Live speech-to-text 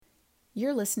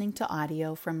You're listening to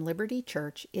audio from Liberty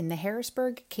Church in the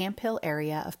Harrisburg Camp Hill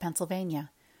area of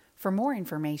Pennsylvania. For more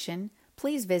information,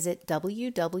 please visit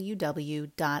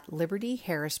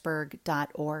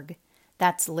www.libertyharrisburg.org.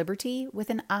 That's liberty with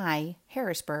an I,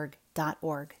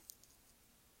 harrisburg.org.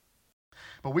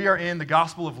 But we are in the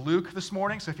Gospel of Luke this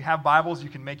morning, so if you have Bibles, you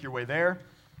can make your way there.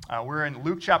 We're in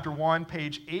Luke chapter 1,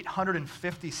 page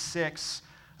 856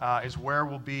 is where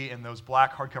we'll be in those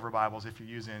black hardcover Bibles if you're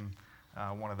using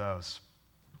one of those.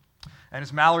 And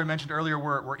as Mallory mentioned earlier,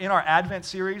 we're in our Advent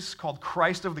series called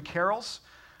Christ of the Carols.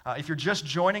 If you're just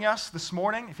joining us this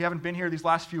morning, if you haven't been here these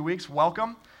last few weeks,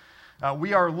 welcome.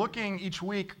 We are looking each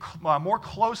week more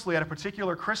closely at a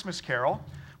particular Christmas carol.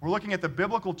 We're looking at the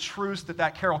biblical truths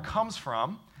that carol comes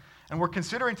from, and we're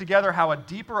considering together how a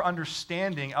deeper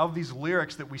understanding of these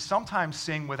lyrics that we sometimes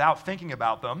sing without thinking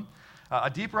about them, a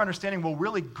deeper understanding will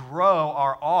really grow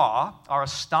our awe, our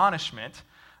astonishment,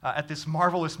 at this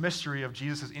marvelous mystery of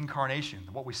Jesus' incarnation,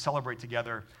 what we celebrate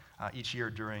together each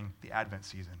year during the Advent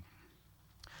season.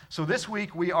 So this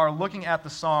week we are looking at the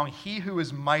song, He Who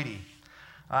Is Mighty.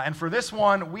 And for this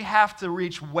one, we have to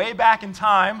reach way back in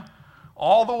time,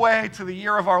 all the way to the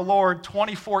year of our Lord,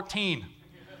 2014.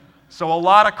 So a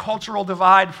lot of cultural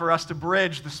divide for us to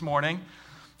bridge this morning.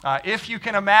 If you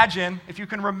can imagine, if you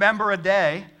can remember a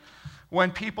day when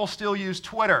people still use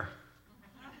Twitter,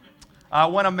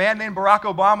 when a man named Barack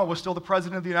Obama was still the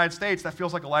president of the United States, that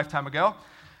feels like a lifetime ago,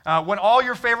 when all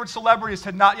your favorite celebrities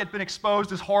had not yet been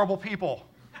exposed as horrible people,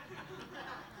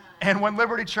 and when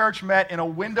Liberty Church met in a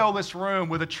windowless room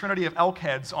with a trinity of elk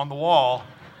heads on the wall,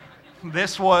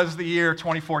 this was the year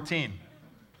 2014.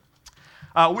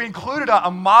 We included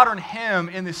a modern hymn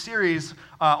in this series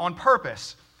on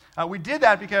purpose. We did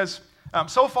that because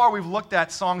so far we've looked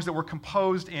at songs that were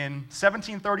composed in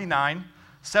 1739,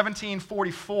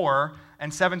 1744,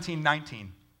 and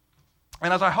 1719.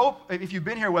 And as I hope, if you've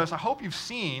been here with us, I hope you've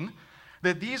seen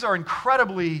that these are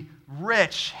incredibly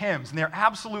rich hymns, and they're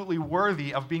absolutely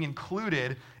worthy of being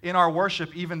included in our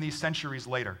worship even these centuries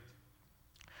later.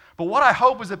 But what I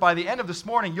hope is that by the end of this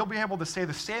morning, you'll be able to say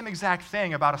the same exact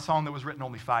thing about a song that was written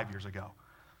only 5 years ago.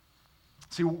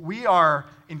 See, we are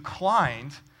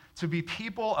inclined to be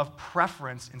people of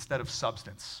preference instead of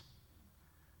substance.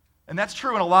 And that's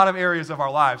true in a lot of areas of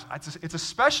our lives. It's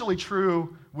especially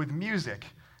true with music.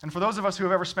 And for those of us who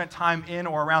have ever spent time in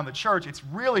or around the church, it's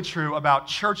really true about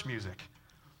church music.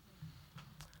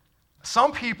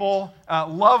 Some people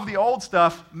love the old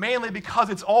stuff mainly because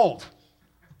it's old,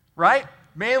 right?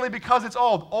 Mainly because it's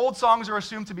old. Old songs are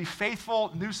assumed to be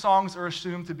faithful. New songs are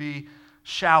assumed to be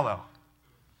shallow.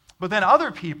 But then other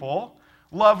people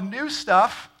love new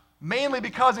stuff mainly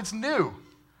because it's new.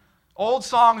 Old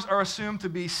songs are assumed to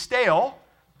be stale.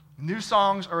 New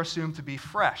songs are assumed to be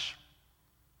fresh.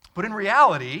 But in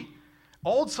reality,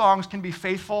 old songs can be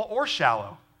faithful or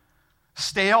shallow,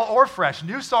 stale or fresh.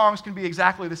 New songs can be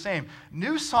exactly the same.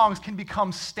 New songs can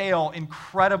become stale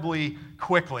incredibly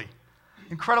quickly.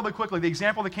 Incredibly quickly. The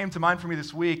example that came to mind for me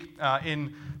this week,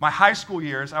 in my high school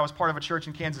years, I was part of a church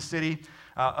in Kansas City.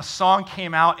 A song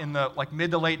came out in the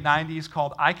mid to late 90s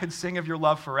called I Could Sing of Your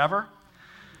Love Forever.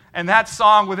 And that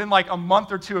song, within a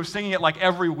month or two of singing it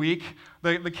every week,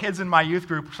 the kids in my youth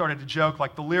group started to joke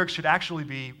the lyrics should actually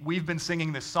be, we've been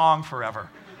singing this song forever.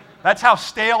 That's how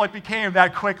stale it became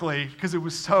that quickly because it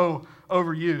was so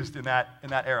overused in that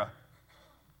era.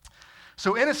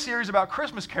 So in a series about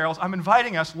Christmas carols, I'm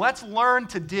inviting us, let's learn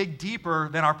to dig deeper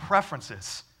than our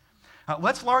preferences.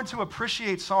 Let's learn to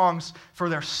appreciate songs for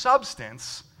their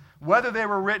substance, whether they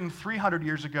were written 300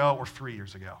 years ago or 3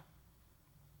 years ago.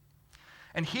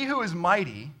 And He Who Is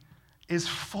Mighty is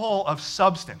full of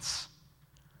substance.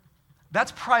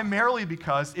 That's primarily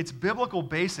because its biblical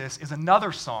basis is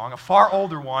another song, a far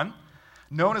older one,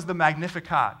 known as the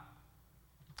Magnificat.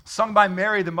 Sung by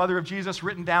Mary, the mother of Jesus,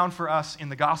 written down for us in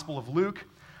the Gospel of Luke.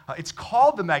 It's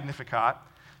called the Magnificat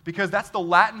because that's the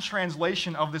Latin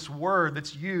translation of this word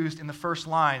that's used in the first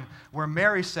line, where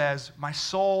Mary says, "My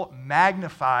soul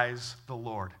magnifies the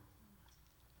Lord."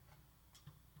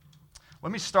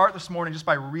 Let me start this morning just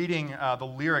by reading the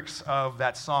lyrics of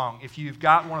that song. If you've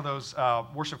got one of those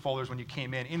worship folders when you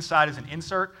came in, inside is an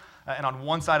insert, and on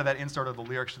one side of that insert are the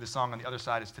lyrics to the song, on the other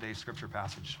side is today's scripture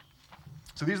passage.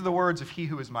 So these are the words of He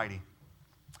Who Is Mighty.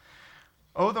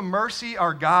 "Oh, the mercy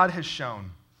our God has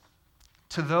shown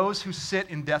to those who sit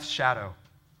in death's shadow.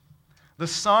 The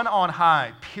sun on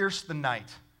high pierced the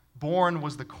night, born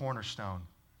was the cornerstone.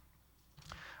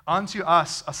 Unto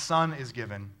us a son is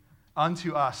given,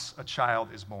 unto us a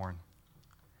child is born.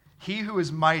 He who is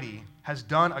mighty has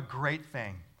done a great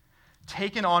thing,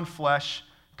 taken on flesh,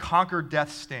 conquered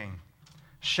death's sting,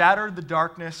 shattered the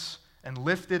darkness, and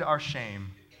lifted our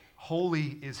shame.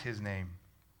 Holy is his name.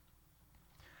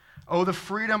 Oh, the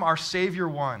freedom our Savior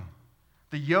won.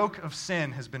 The yoke of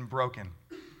sin has been broken.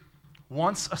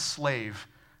 Once a slave,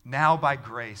 now by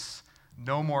grace,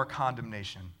 no more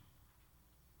condemnation.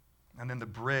 And then the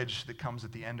bridge that comes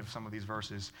at the end of some of these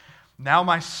verses. Now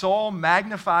my soul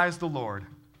magnifies the Lord.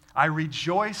 I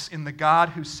rejoice in the God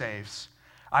who saves.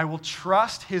 I will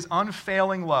trust his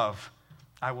unfailing love.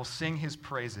 I will sing his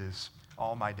praises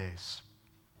all my days.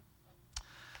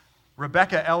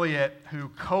 Rebecca Elliott, who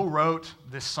co-wrote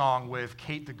this song with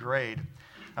Kate DeGrade,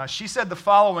 she said the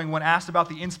following when asked about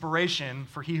the inspiration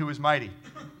for He Who Is Mighty.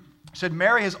 She said,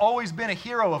 Mary has always been a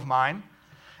hero of mine,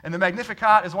 and the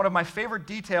Magnificat is one of my favorite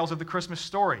details of the Christmas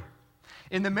story.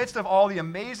 In the midst of all the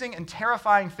amazing and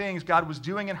terrifying things God was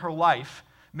doing in her life,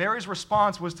 Mary's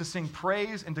response was to sing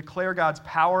praise and declare God's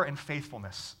power and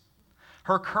faithfulness.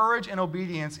 Her courage and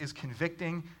obedience is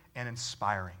convicting and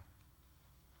inspiring.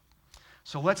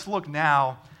 So let's look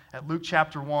now at Luke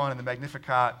chapter 1 and the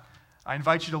Magnificat. I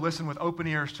invite you to listen with open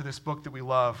ears to this book that we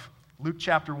love. Luke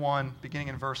chapter 1, beginning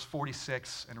in verse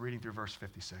 46 and reading through verse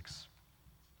 56.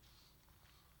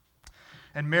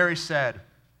 And Mary said,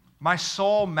 My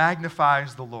soul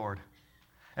magnifies the Lord,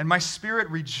 and my spirit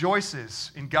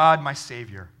rejoices in God my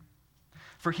Savior.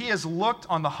 For he has looked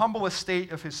on the humble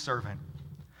estate of his servant.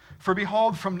 For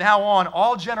behold, from now on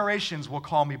all generations will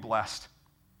call me blessed.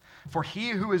 For he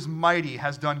who is mighty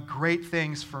has done great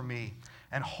things for me,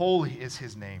 and holy is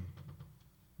his name.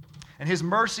 And his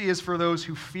mercy is for those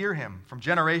who fear him from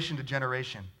generation to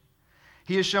generation.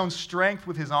 He has shown strength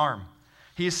with his arm.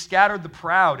 He has scattered the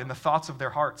proud in the thoughts of their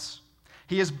hearts.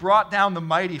 He has brought down the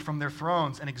mighty from their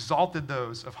thrones and exalted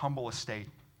those of humble estate.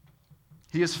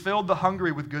 He has filled the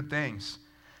hungry with good things,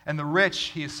 and the rich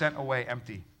he has sent away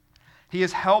empty. He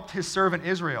has helped his servant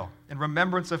Israel in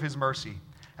remembrance of his mercy,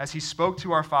 as he spoke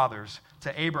to our fathers,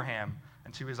 to Abraham,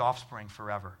 and to his offspring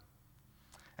forever.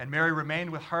 And Mary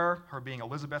remained with her being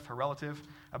Elizabeth, her relative,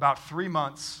 about 3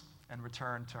 months and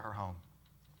returned to her home.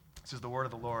 This is the word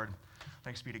of the Lord.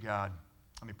 Thanks be to God.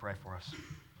 Let me pray for us.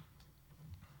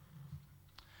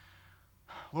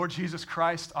 Lord Jesus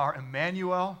Christ, our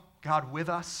Emmanuel, God with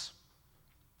us,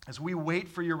 as we wait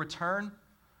for your return,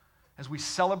 as we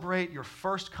celebrate your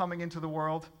first coming into the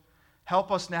world,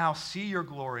 help us now see your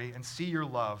glory and see your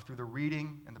love through the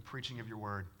reading and the preaching of your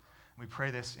word. And we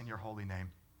pray this in your holy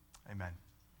name. Amen.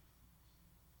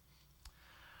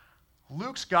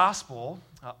 Luke's gospel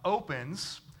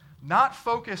opens not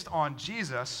focused on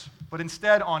Jesus, but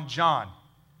instead on John.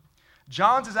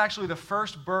 John's is actually the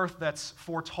first birth that's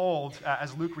foretold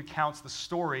as Luke recounts the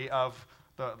story of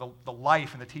the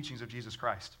life and the teachings of Jesus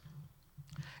Christ.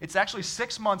 It's actually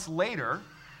 6 months later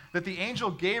that the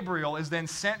angel Gabriel is then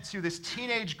sent to this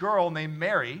teenage girl named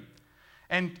Mary,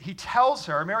 and he tells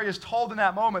her, Mary is told in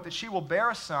that moment that she will bear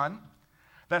a son,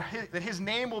 that his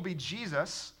name will be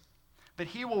Jesus, that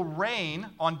he will reign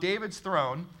on David's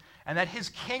throne, and that his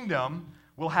kingdom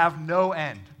will have no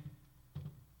end.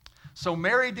 So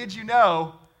Mary, did you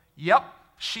know? Yep,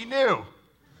 she knew.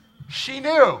 She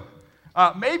knew.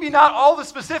 Maybe not all the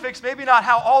specifics, maybe not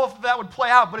how all of that would play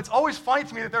out, but it's always funny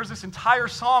to me that there's this entire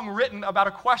song written about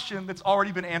a question that's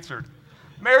already been answered.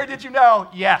 Mary, did you know?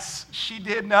 Yes, she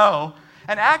did know.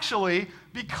 And actually,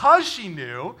 because she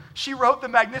knew, she wrote the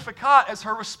Magnificat as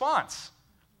her response.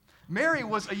 Mary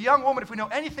was a young woman, if we know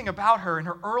anything about her in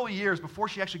her early years before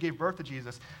she actually gave birth to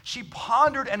Jesus, she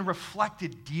pondered and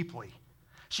reflected deeply.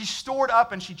 She stored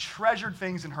up and she treasured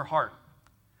things in her heart.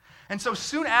 And so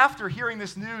soon after hearing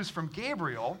this news from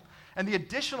Gabriel and the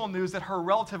additional news that her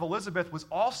relative Elizabeth was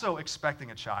also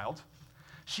expecting a child,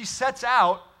 she sets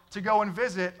out to go and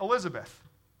visit Elizabeth.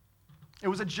 It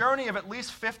was a journey of at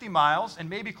least 50 miles and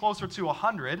maybe closer to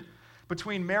 100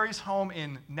 between Mary's home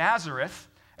in Nazareth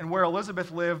and where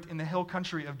Elizabeth lived in the hill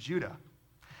country of Judah.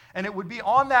 And it would be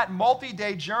on that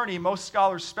multi-day journey, most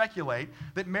scholars speculate,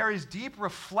 that Mary's deep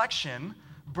reflection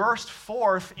burst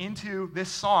forth into this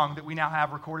song that we now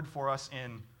have recorded for us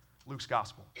in Luke's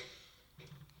gospel.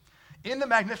 In the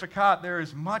Magnificat, there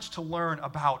is much to learn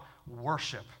about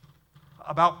worship,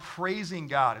 about praising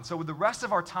God. And so with the rest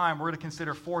of our time, we're going to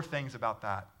consider 4 things about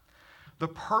that. The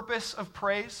purpose of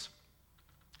praise,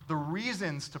 the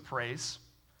reasons to praise,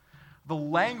 the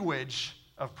language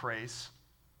of praise,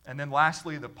 and then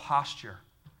lastly, the posture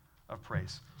of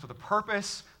praise. So the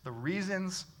purpose, the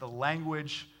reasons, the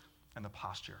language, and the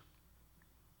posture.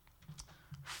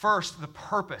 First, the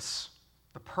purpose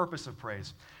of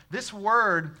praise. This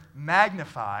word,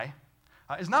 magnify,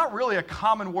 is not really a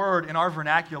common word in our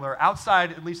vernacular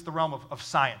outside at least the realm of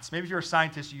science. Maybe if you're a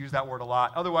scientist, you use that word a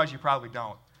lot. Otherwise, you probably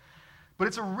don't. But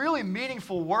it's a really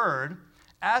meaningful word,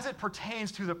 as it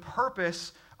pertains to the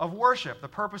purpose of worship, the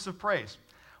purpose of praise.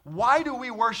 Why do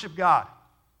we worship God?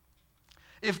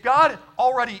 If God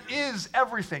already is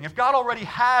everything, if God already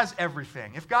has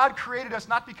everything, if God created us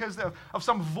not because of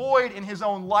some void in his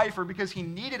own life or because he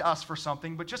needed us for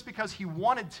something, but just because he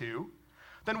wanted to,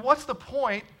 then what's the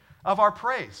point of our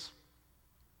praise?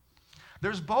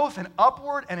 There's both an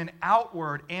upward and an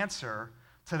outward answer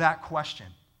to that question.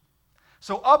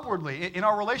 So upwardly, in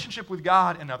our relationship with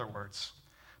God, in other words,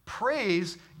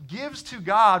 praise gives to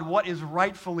God what is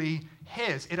rightfully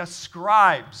his. It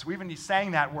ascribes. We even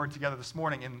sang that word together this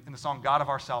morning in the song God of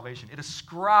Our Salvation. It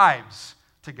ascribes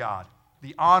to God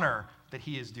the honor that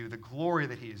he is due, the glory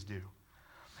that he is due.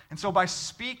 And so by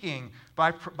speaking,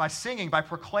 by singing, by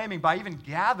proclaiming, by even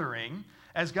gathering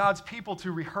as God's people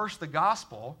to rehearse the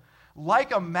gospel,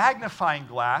 like a magnifying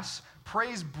glass,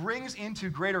 praise brings into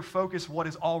greater focus what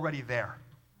is already there.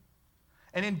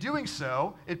 And in doing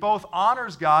so, it both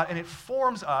honors God and it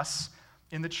forms us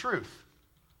in the truth.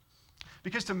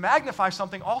 Because to magnify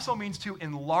something also means to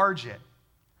enlarge it.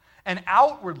 And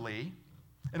outwardly,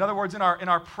 in other words, in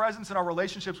our presence, in our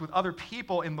relationships with other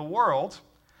people in the world,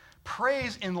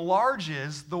 praise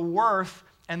enlarges the worth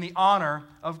and the honor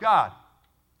of God.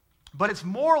 But it's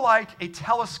more like a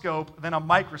telescope than a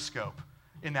microscope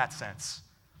in that sense.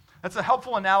 That's a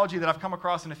helpful analogy that I've come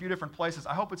across in a few different places.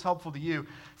 I hope it's helpful to you.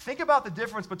 Think about the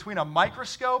difference between a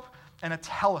microscope and a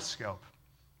telescope.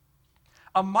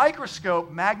 A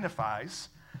microscope magnifies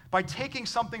by taking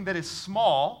something that is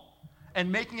small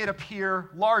and making it appear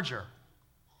larger.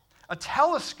 A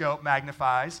telescope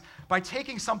magnifies by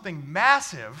taking something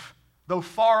massive, though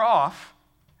far off,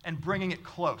 and bringing it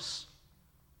close.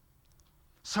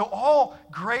 So all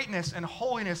greatness and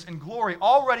holiness and glory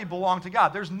already belong to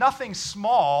God. There's nothing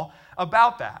small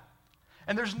about that.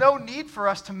 And there's no need for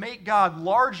us to make God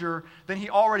larger than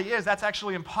he already is. That's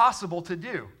actually impossible to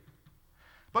do.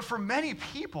 But for many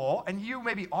people, and you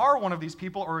maybe are one of these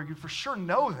people, or you for sure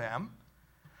know them,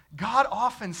 God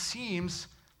often seems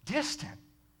distant,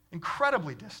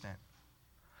 incredibly distant.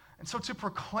 And so to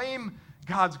proclaim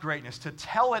God's greatness, to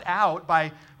tell it out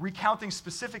by recounting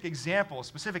specific examples,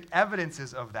 specific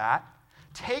evidences of that,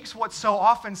 takes what so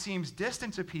often seems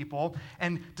distant to people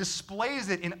and displays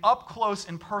it in up-close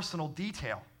and personal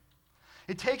detail.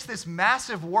 It takes this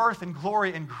massive worth and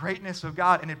glory and greatness of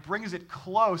God and it brings it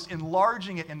close,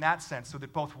 enlarging it in that sense so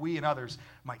that both we and others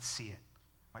might see it,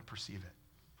 might perceive it.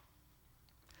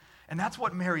 And that's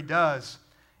what Mary does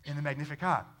in the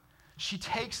Magnificat. She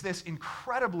takes this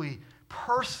incredibly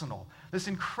personal, this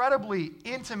incredibly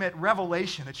intimate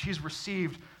revelation that she's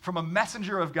received from a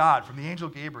messenger of God, from the angel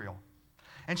Gabriel,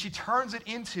 and she turns it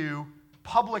into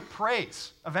public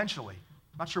praise eventually.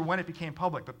 I'm not sure when it became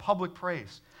public, but public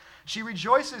praise. She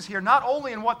rejoices here not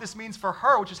only in what this means for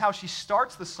her, which is how she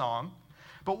starts the song,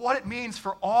 but what it means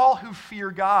for all who fear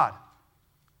God.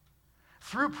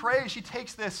 Through praise, she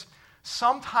takes this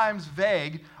sometimes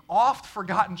vague, oft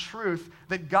forgotten truth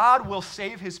that God will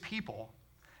save his people,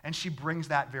 and she brings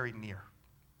that very near.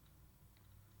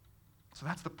 So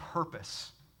that's the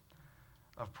purpose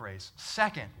of praise.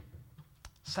 Second,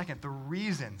 the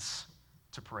reasons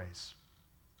to praise.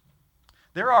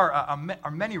 There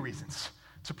are many reasons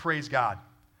to praise God.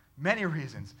 Many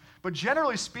reasons. But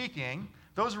generally speaking,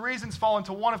 those reasons fall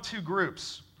into one of two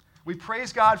groups. We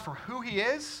praise God for who he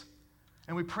is,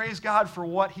 and we praise God for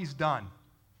what he's done.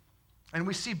 And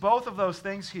we see both of those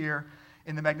things here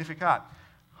in the Magnificat.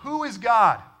 Who is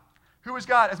God? Who is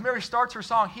God? As Mary starts her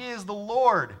song, he is the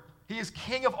Lord. He is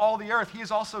King of all the earth. He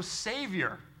is also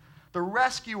Savior, the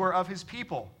rescuer of his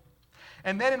people.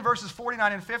 And then in verses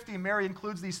 49 and 50, Mary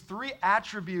includes these three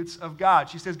attributes of God.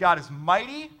 She says God is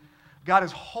mighty, God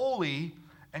is holy,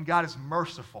 and God is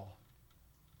merciful.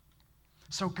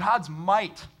 So God's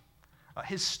might,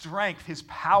 his strength, his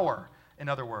power, in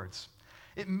other words,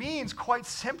 it means quite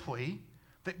simply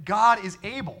that God is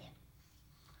able.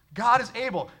 God is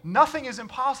able. Nothing is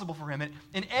impossible for him.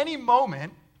 In any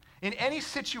moment, in any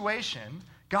situation,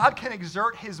 God can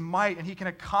exert his might and he can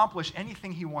accomplish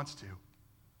anything he wants to.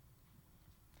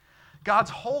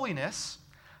 God's holiness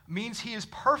means he is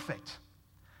perfect.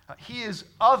 He is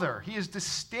other. He is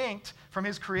distinct from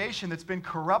his creation that's been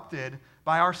corrupted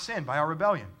by our sin, by our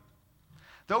rebellion.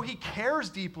 Though he cares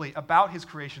deeply about his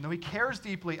creation, though he cares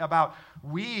deeply about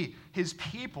we, his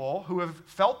people, who have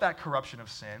felt that corruption of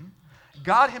sin,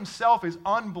 God himself is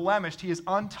unblemished. He is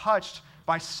untouched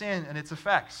by sin and its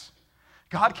effects.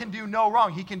 God can do no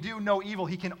wrong. He can do no evil.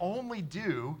 He can only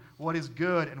do what is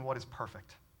good and what is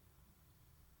perfect.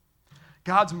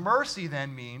 God's mercy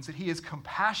then means that he is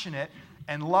compassionate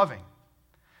and loving.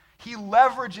 He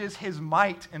leverages his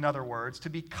might, in other words, to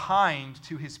be kind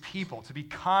to his people, to be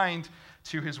kind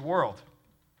to his world.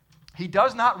 He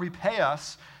does not repay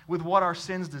us with what our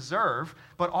sins deserve,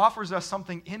 but offers us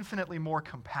something infinitely more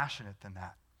compassionate than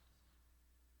that.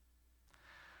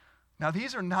 Now,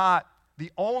 these are not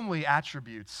the only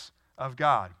attributes of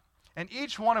God. And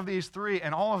each one of these three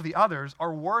and all of the others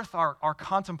are worth our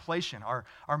contemplation,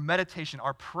 our meditation,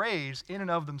 our praise in and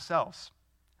of themselves.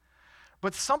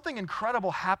 But something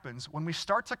incredible happens when we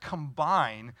start to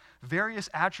combine various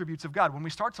attributes of God, when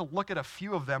we start to look at a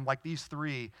few of them like these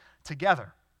three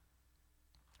together.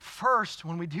 First,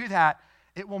 when we do that,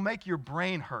 it will make your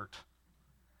brain hurt.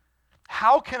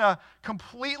 How can a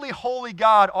completely holy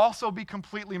God also be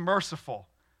completely merciful?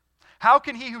 How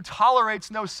can he who tolerates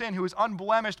no sin, who is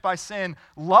unblemished by sin,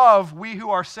 love we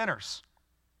who are sinners?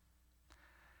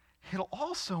 It'll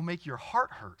also make your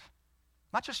heart hurt.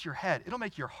 Not just your head, it'll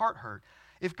make your heart hurt.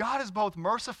 If God is both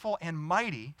merciful and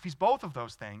mighty, if he's both of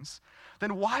those things,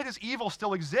 then why does evil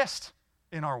still exist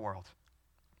in our world?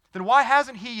 Then why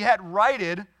hasn't he yet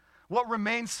righted what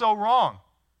remains so wrong?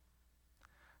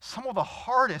 Some of the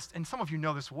hardest, and some of you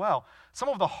know this well, some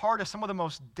of the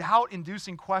most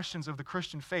doubt-inducing questions of the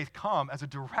Christian faith come as a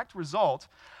direct result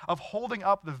of holding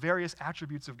up the various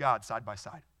attributes of God side by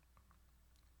side.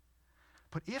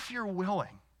 But if you're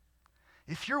willing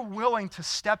to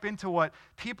step into what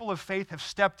people of faith have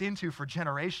stepped into for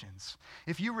generations,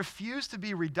 if you refuse to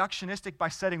be reductionistic by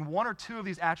setting one or two of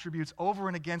these attributes over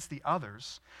and against the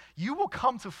others, you will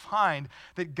come to find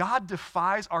that God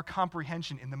defies our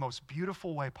comprehension in the most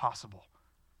beautiful way possible.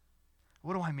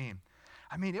 What do I mean?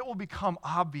 I mean, it will become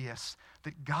obvious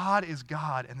that God is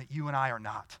God and that you and I are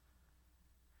not.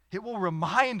 It will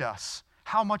remind us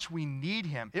how much we need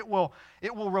him. It will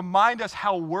remind us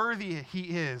how worthy he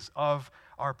is of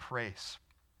our praise.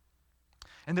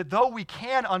 And that though we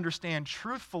can understand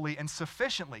truthfully and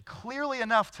sufficiently, clearly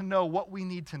enough to know what we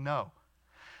need to know,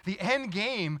 the end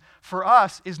game for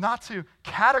us is not to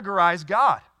categorize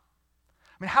God.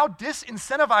 I mean, how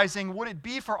disincentivizing would it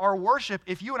be for our worship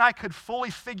if you and I could fully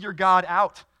figure God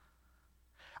out?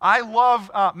 I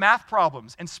love math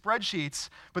problems and spreadsheets,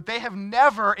 but they have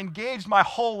never engaged my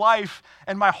whole life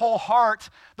and my whole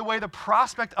heart the way the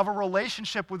prospect of a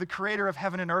relationship with the creator of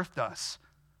heaven and earth does.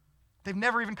 They've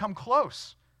never even come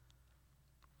close.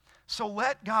 So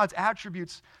let God's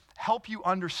attributes help you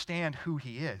understand who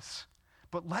he is,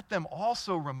 but let them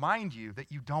also remind you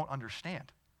that you don't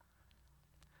understand.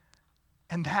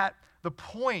 And that the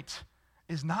point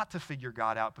is not to figure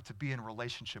God out, but to be in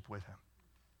relationship with him.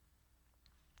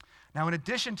 Now, in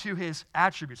addition to his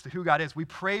attributes, to who God is, we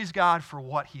praise God for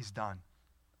what he's done.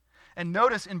 And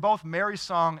notice in both Mary's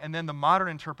song and then the modern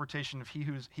interpretation of He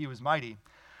Who is Mighty,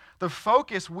 the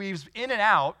focus weaves in and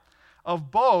out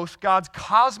of both God's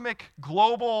cosmic,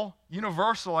 global,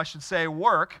 universal, I should say,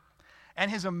 work and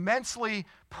his immensely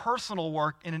personal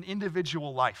work in an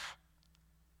individual life.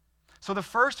 So the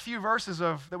first few verses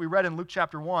that we read in Luke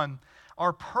chapter 1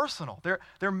 are personal.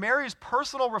 They're Mary's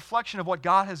personal reflection of what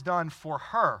God has done for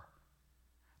her.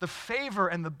 The favor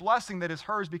and the blessing that is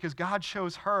hers because God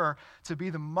chose her to be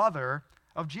the mother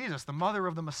of Jesus, the mother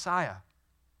of the Messiah.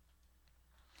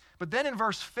 But then in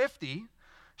verse 50,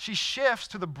 she shifts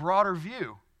to the broader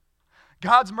view.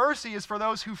 God's mercy is for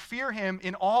those who fear him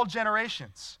in all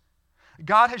generations.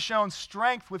 God has shown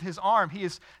strength with his arm. He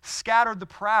has scattered the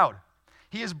proud.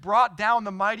 He has brought down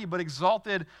the mighty but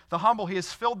exalted the humble. He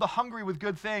has filled the hungry with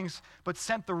good things but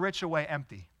sent the rich away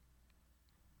empty.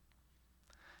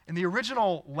 In the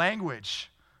original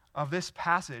language of this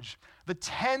passage, the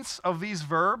tense of these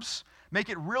verbs make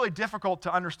it really difficult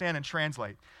to understand and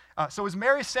translate. So is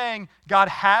Mary saying God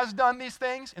has done these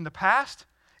things in the past?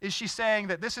 Is she saying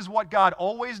that this is what God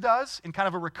always does in kind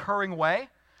of a recurring way?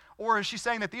 Or is she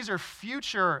saying that these are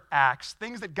future acts,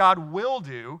 things that God will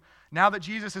do now that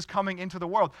Jesus is coming into the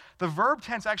world? The verb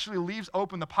tense actually leaves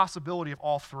open the possibility of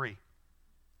all three.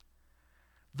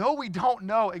 Though we don't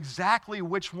know exactly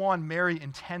which one Mary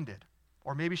intended,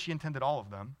 or maybe she intended all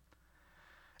of them,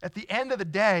 at the end of the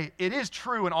day, it is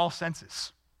true in all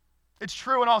senses. It's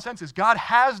true in all senses. God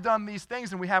has done these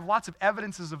things, and we have lots of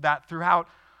evidences of that throughout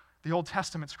the Old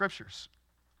Testament scriptures.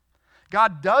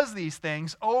 God does these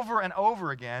things over and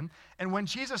over again, and when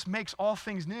Jesus makes all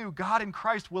things new, God in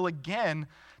Christ will again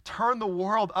turn the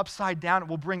world upside down. It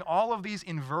will bring all of these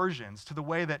inversions to the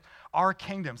way that our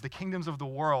kingdoms, the kingdoms of the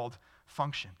world,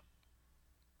 function.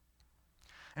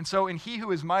 And so in He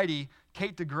Who is Mighty,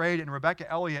 Kate DeGrade and Rebecca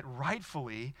Elliott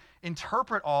rightfully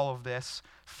interpret all of this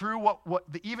through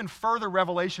what the even further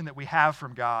revelation that we have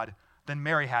from God than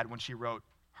Mary had when she wrote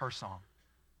her song.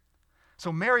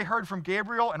 So Mary heard from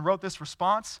Gabriel and wrote this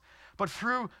response, but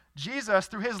through Jesus,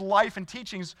 through his life and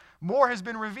teachings, more has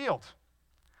been revealed.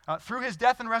 Through his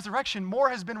death and resurrection, more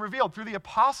has been revealed. Through the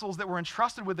apostles that were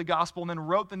entrusted with the gospel and then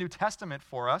wrote the New Testament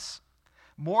for us,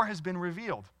 more has been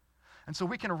revealed. And so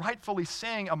we can rightfully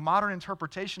sing a modern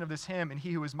interpretation of this hymn, "In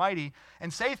He Who Is Mighty,"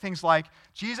 and say things like,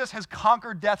 Jesus has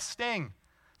conquered death's sting,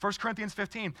 1 Corinthians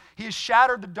 15. He has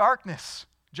shattered the darkness,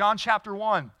 John chapter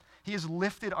 1. He has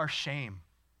lifted our shame,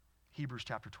 Hebrews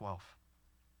chapter 12.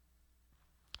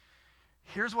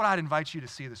 Here's what I'd invite you to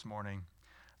see this morning.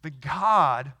 The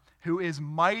God who is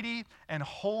mighty and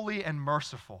holy and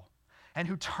merciful, and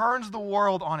who turns the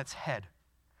world on its head.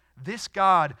 This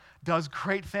God does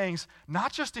great things,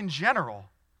 not just in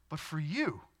general, but for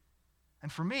you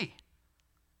and for me.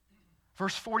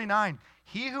 Verse 49,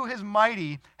 he who is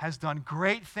mighty has done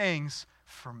great things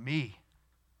for me.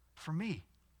 For me.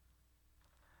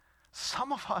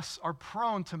 Some of us are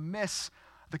prone to miss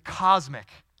the cosmic,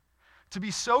 to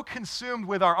be so consumed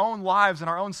with our own lives and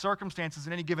our own circumstances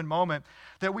in any given moment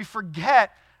that we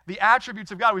forget the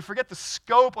attributes of God. We forget the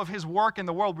scope of his work in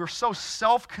the world. We're so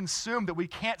self-consumed that we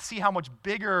can't see how much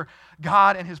bigger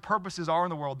God and his purposes are in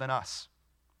the world than us.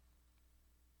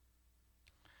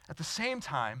 At the same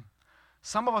time,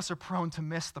 some of us are prone to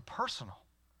miss the personal,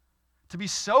 to be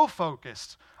so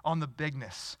focused on the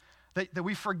bigness that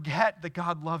we forget that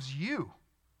God loves you,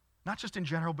 not just in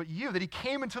general, but you, that he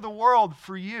came into the world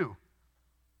for you.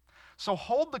 So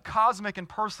hold the cosmic and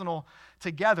personal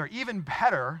together. Even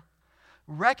better,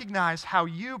 recognize how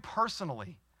you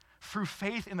personally, through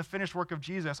faith in the finished work of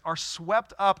Jesus, are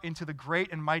swept up into the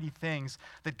great and mighty things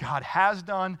that God has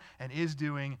done and is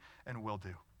doing and will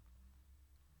do.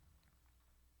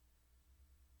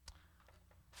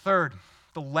 Third,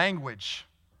 the language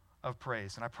of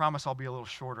praise. And I promise I'll be a little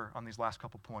shorter on these last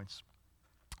couple points.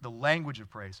 The language of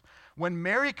praise. When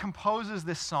Mary composes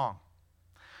this song,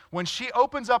 when she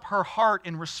opens up her heart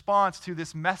in response to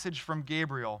this message from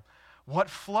Gabriel, what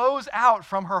flows out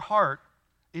from her heart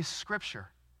is Scripture.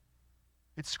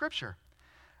 It's Scripture.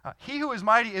 He who is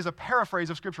mighty is a paraphrase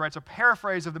of Scripture, right? It's a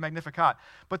paraphrase of the Magnificat.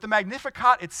 But the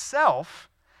Magnificat itself,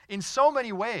 in so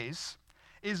many ways,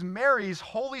 is Mary's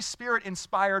Holy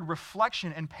Spirit-inspired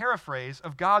reflection and paraphrase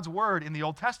of God's Word in the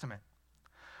Old Testament.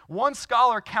 One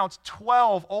scholar counts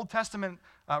 12 Old Testament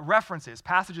references,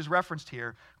 passages referenced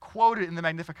here, quoted in the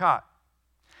Magnificat.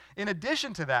 In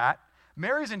addition to that,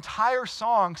 Mary's entire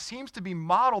song seems to be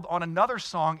modeled on another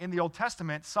song in the Old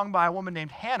Testament sung by a woman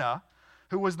named Hannah,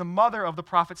 who was the mother of the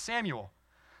prophet Samuel.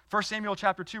 1 Samuel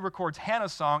chapter 2 records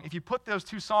Hannah's song. If you put those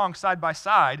two songs side by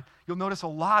side, you'll notice a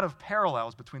lot of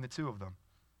parallels between the two of them.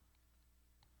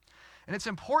 And it's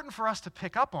important for us to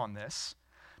pick up on this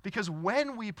because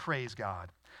when we praise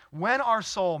God, when our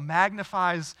soul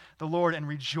magnifies the Lord and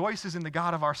rejoices in the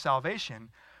God of our salvation,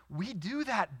 we do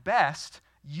that best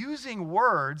using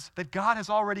words that God has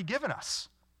already given us.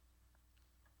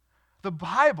 The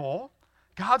Bible,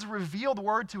 God's revealed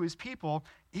word to his people,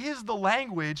 is the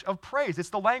language of praise. It's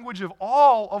the language of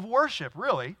all of worship,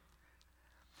 really.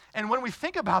 And when we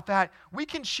think about that, we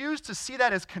can choose to see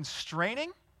that as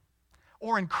constraining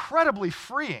or incredibly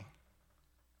freeing.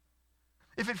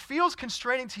 If it feels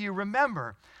constraining to you,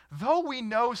 remember, though we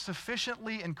know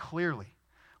sufficiently and clearly,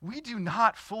 we do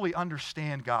not fully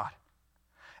understand God.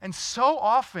 And so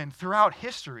often throughout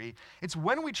history, it's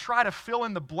when we try to fill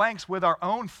in the blanks with our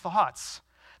own thoughts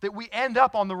that we end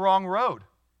up on the wrong road,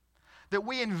 that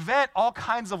we invent all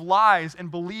kinds of lies and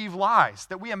believe lies,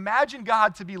 that we imagine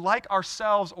God to be like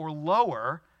ourselves or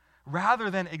lower rather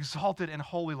than exalted and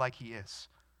holy like he is.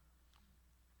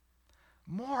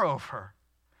 Moreover,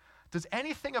 does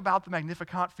anything about the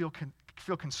Magnificat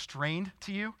feel constrained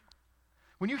to you?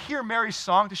 When you hear Mary's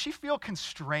song, does she feel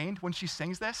constrained when she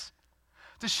sings this?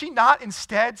 Does she not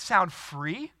instead sound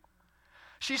free?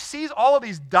 She sees all of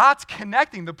these dots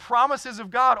connecting, the promises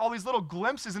of God, all these little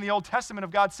glimpses in the Old Testament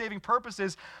of God's saving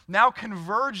purposes now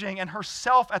converging and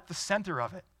herself at the center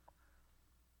of it.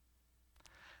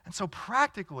 And so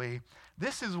practically,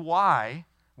 this is why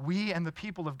we and the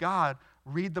people of God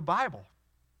read the Bible.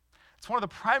 It's one of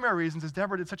the primary reasons, as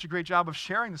Deborah did such a great job of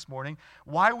sharing this morning,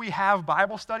 why we have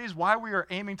Bible studies, why we are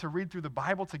aiming to read through the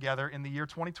Bible together in the year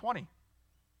 2020.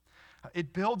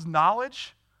 It builds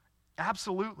knowledge,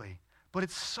 absolutely, but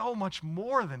it's so much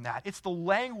more than that. It's the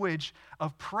language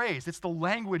of praise. It's the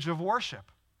language of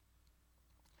worship.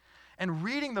 And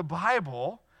reading the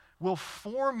Bible will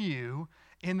form you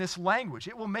in this language.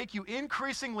 It will make you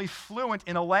increasingly fluent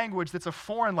in a language that's a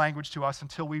foreign language to us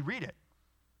until we read it.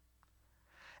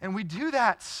 And we do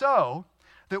that so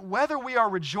that whether we are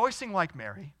rejoicing like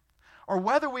Mary, or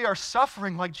whether we are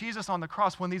suffering like Jesus on the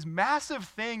cross, when these massive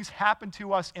things happen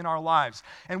to us in our lives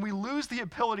and we lose the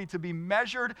ability to be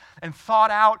measured and thought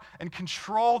out and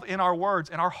controlled in our words,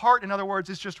 and our heart, in other words,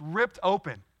 is just ripped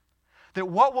open, that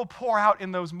what will pour out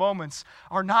in those moments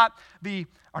are not the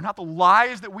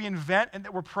lies that we invent and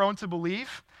that we're prone to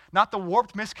believe, not the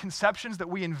warped misconceptions that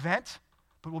we invent,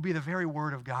 but will be the very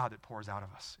word of God that pours out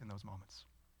of us in those moments.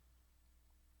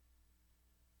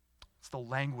 It's the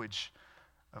language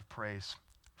of praise.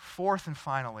 Fourth and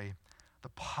finally, the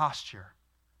posture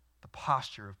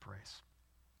of praise.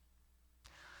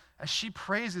 As she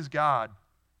praises God,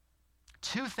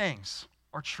 two things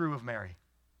are true of Mary.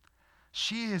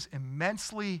 She is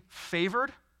immensely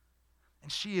favored, and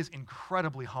she is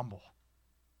incredibly humble.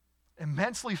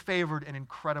 Immensely favored and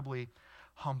incredibly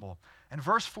humble. And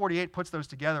verse 48 puts those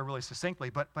together really succinctly,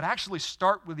 but actually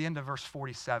start with the end of verse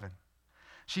 47.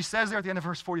 She says there at the end of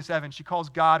verse 47, she calls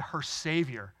God her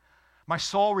Savior. My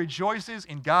soul rejoices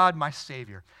in God, my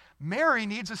Savior. Mary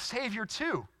needs a Savior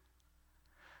too.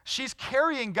 She's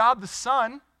carrying God the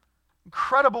Son,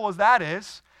 incredible as that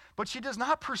is, but she does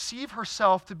not perceive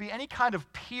herself to be any kind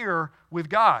of peer with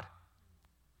God.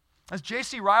 As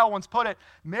J.C. Ryle once put it,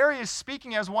 Mary is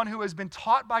speaking as one who has been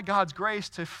taught by God's grace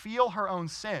to feel her own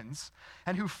sins,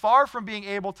 and who, far from being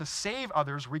able to save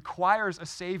others, requires a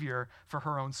Savior for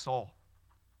her own soul.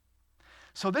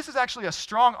 So this is actually a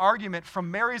strong argument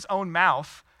from Mary's own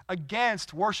mouth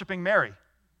against worshiping Mary.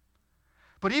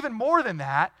 But even more than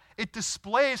that, it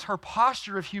displays her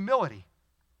posture of humility.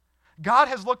 God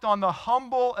has looked on the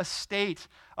humble estate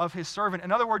of his servant.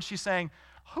 In other words, she's saying,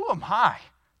 who am I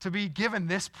to be given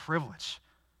this privilege?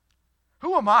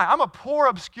 Who am I? I'm a poor,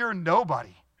 obscure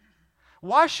nobody.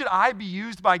 Why should I be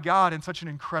used by God in such an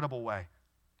incredible way?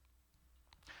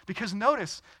 Because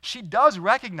notice, she does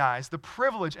recognize the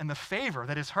privilege and the favor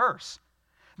that is hers.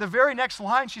 The very next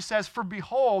line she says, for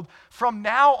behold, from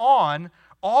now on,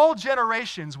 all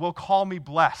generations will call me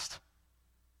blessed.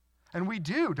 And we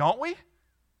do, don't we?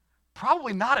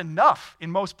 Probably not enough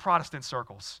in most Protestant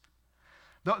circles.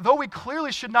 Though we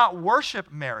clearly should not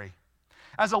worship Mary.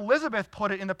 As Elizabeth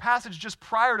put it in the passage just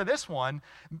prior to this one,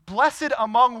 blessed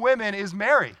among women is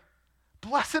Mary.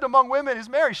 Blessed among women is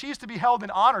Mary. She is to be held in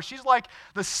honor. She's like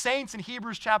the saints in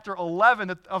Hebrews chapter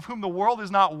 11 of whom the world is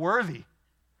not worthy.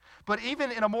 But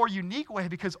even in a more unique way,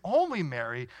 because only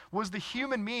Mary was the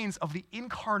human means of the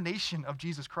incarnation of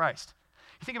Jesus Christ.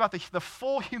 You think about the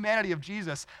full humanity of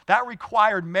Jesus, that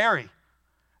required Mary.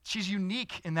 She's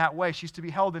unique in that way. She's to be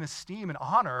held in esteem and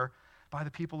honor by the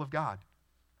people of God.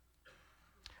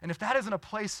 And if that isn't a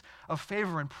place of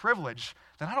favor and privilege,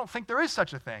 then I don't think there is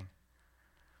such a thing.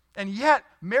 And yet,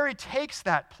 Mary takes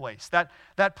that place, that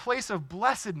place of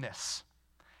blessedness,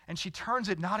 and she turns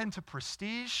it not into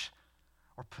prestige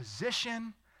or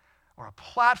position or a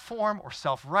platform or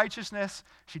self-righteousness.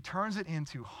 She turns it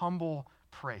into humble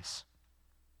praise.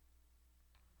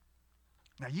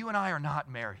 Now, you and I are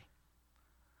not Mary.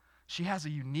 She has a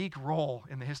unique role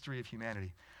in the history of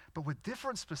humanity. But with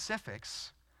different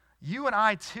specifics, you and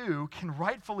I too can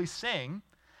rightfully sing,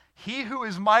 "He who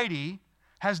is mighty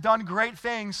has done great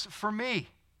things for me."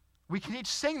 We can each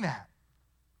sing that.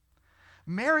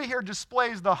 Mary here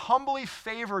displays the humbly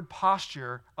favored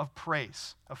posture of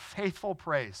praise, of faithful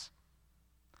praise.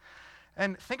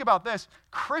 And think about this.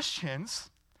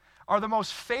 Christians are the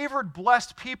most favored,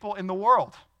 blessed people in the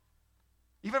world.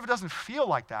 Even if it doesn't feel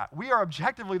like that, we are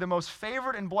objectively the most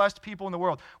favored and blessed people in the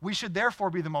world. We should therefore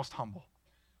be the most humble.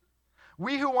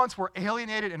 We who once were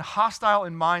alienated and hostile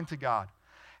in mind to God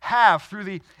have, through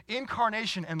the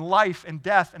incarnation and life and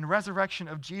death and resurrection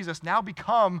of Jesus, now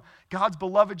become God's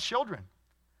beloved children,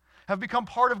 have become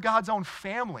part of God's own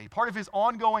family, part of his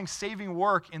ongoing saving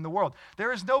work in the world.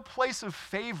 There is no place of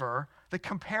favor that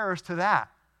compares to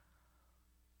that.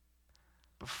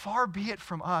 But far be it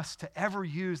from us to ever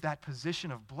use that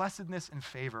position of blessedness and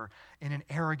favor in an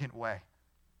arrogant way,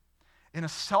 in a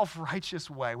self-righteous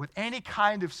way, with any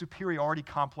kind of superiority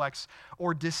complex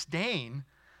or disdain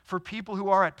for people who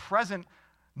are at present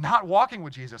not walking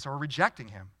with Jesus or rejecting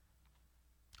him.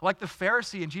 Like the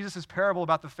Pharisee in Jesus' parable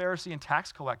about the Pharisee and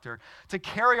tax collector, to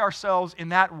carry ourselves in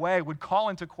that way would call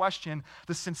into question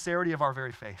the sincerity of our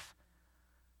very faith.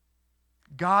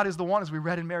 God is the one, as we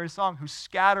read in Mary's song, who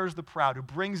scatters the proud, who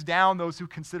brings down those who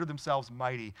consider themselves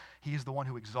mighty. He is the one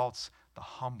who exalts the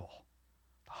humble.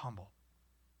 The humble.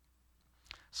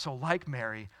 So like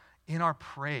Mary, in our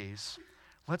praise,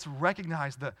 let's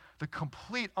recognize the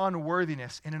complete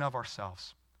unworthiness in and of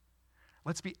ourselves.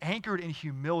 Let's be anchored in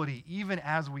humility even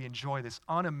as we enjoy this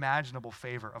unimaginable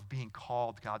favor of being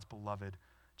called God's beloved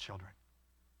children.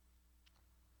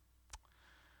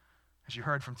 As you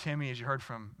heard from Timmy, as you heard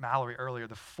from Mallory earlier,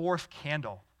 the fourth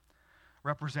candle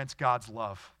represents God's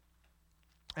love.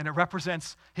 And it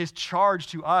represents his charge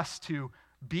to us to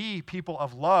be people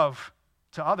of love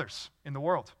to others in the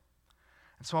world.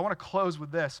 And so I want to close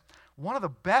with this. One of the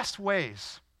best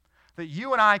ways that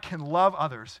you and I can love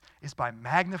others is by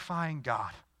magnifying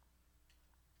God.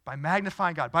 By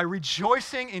magnifying God, by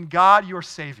rejoicing in God, your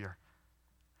Savior.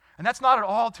 And that's not at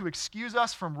all to excuse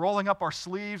us from rolling up our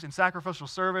sleeves in sacrificial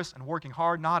service and working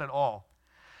hard, not at all.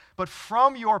 But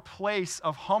from your place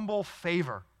of humble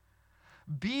favor,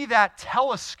 be that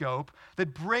telescope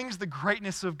that brings the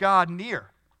greatness of God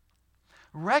near.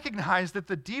 Recognize that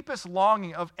the deepest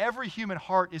longing of every human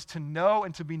heart is to know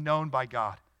and to be known by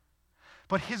God.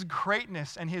 But his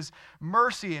greatness and his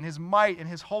mercy and his might and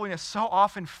his holiness so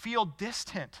often feel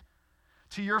distant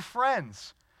to your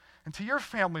friends and to your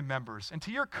family members and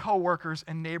to your coworkers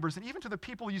and neighbors and even to the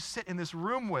people you sit in this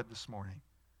room with this morning.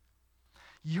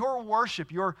 Your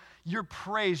worship, your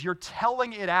praise, your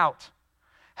telling it out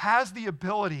has the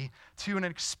ability to, in an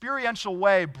experiential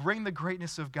way, bring the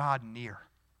greatness of God near.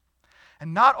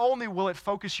 And not only will it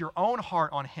focus your own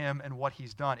heart on him and what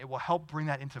he's done, it will help bring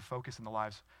that into focus in the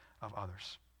lives of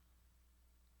others.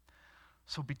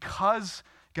 So because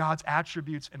God's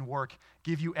attributes and work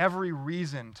give you every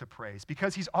reason to praise,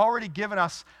 because he's already given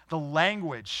us the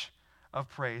language of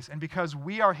praise, and because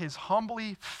we are his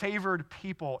humbly favored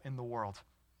people in the world,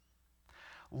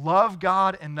 love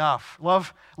God enough,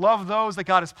 love those that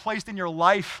God has placed in your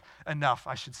life enough,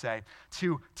 I should say,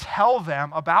 to tell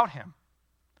them about him,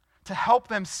 to help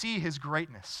them see his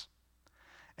greatness.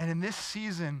 And in this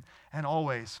season and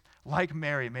always, like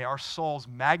Mary, may our souls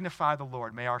magnify the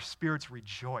Lord. May our spirits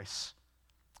rejoice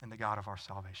in the God of our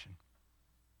salvation.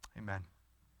 Amen.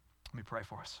 Let me pray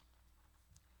for us.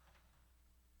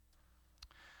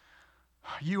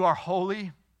 You are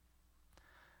holy,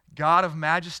 God of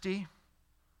majesty.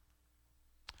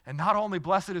 And not only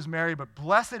blessed is Mary, but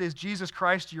blessed is Jesus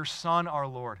Christ, your Son, our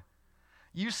Lord.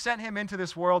 You sent him into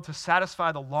this world to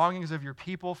satisfy the longings of your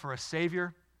people for a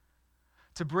Savior,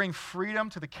 to bring freedom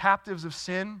to the captives of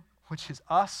sin, which is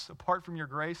us, apart from your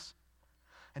grace,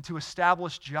 and to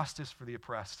establish justice for the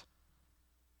oppressed.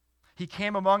 He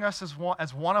came among us as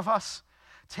one of us,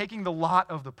 taking the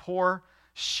lot of the poor,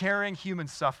 sharing human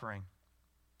suffering.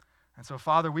 And so,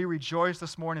 Father, we rejoice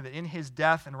this morning that in his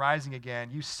death and rising again,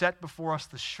 you set before us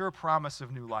the sure promise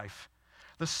of new life,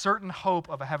 the certain hope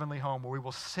of a heavenly home where we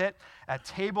will sit at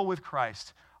table with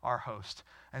Christ, our host.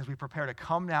 And as we prepare to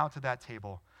come now to that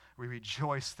table, we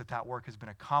rejoice that that work has been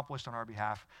accomplished on our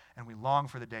behalf, and we long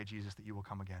for the day, Jesus, that you will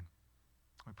come again.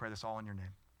 We pray this all in your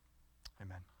name.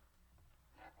 Amen.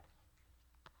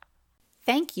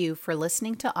 Thank you for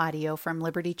listening to audio from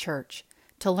Liberty Church.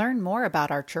 To learn more about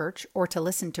our church or to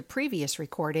listen to previous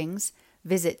recordings,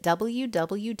 visit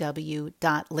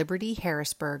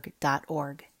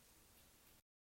www.libertyharrisburg.org.